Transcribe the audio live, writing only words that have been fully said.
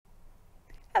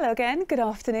Hello again, good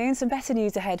afternoon. Some better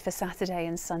news ahead for Saturday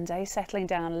and Sunday, settling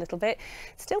down a little bit.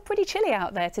 Still pretty chilly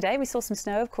out there today. We saw some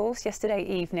snow, of course, yesterday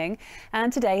evening,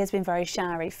 and today has been very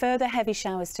showery. Further heavy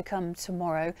showers to come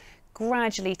tomorrow.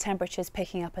 Gradually temperatures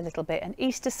picking up a little bit, and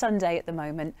Easter Sunday at the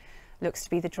moment looks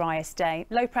to be the driest day.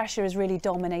 Low pressure has really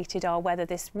dominated our weather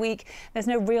this week. There's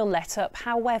no real let up.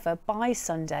 However, by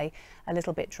Sunday, a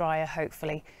little bit drier,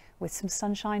 hopefully, with some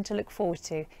sunshine to look forward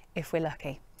to if we're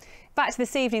lucky. Back to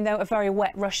this evening though, a very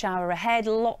wet rush hour ahead.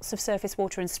 Lots of surface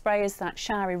water and spray as that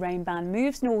showery rain band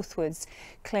moves northwards,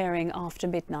 clearing after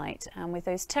midnight. And with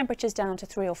those temperatures down to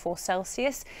 3 or 4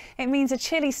 Celsius, it means a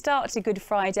chilly start to Good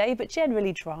Friday, but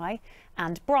generally dry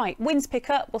and bright. Winds pick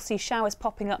up, we'll see showers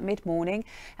popping up mid-morning,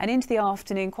 and into the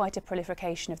afternoon quite a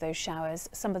proliferation of those showers,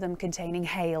 some of them containing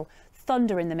hail.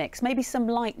 Thunder in the mix, maybe some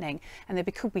lightning, and they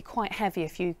could be quite heavy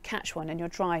if you catch one and you're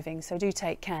driving, so do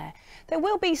take care. There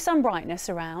will be some brightness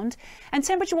around, and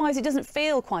temperature wise it doesn't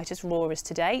feel quite as raw as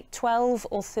today, 12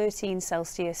 or 13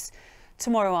 Celsius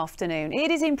tomorrow afternoon.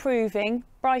 It is improving,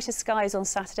 brighter skies on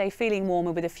Saturday, feeling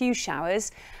warmer with a few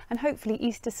showers, and hopefully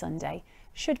Easter Sunday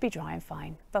should be dry and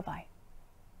fine. Bye bye.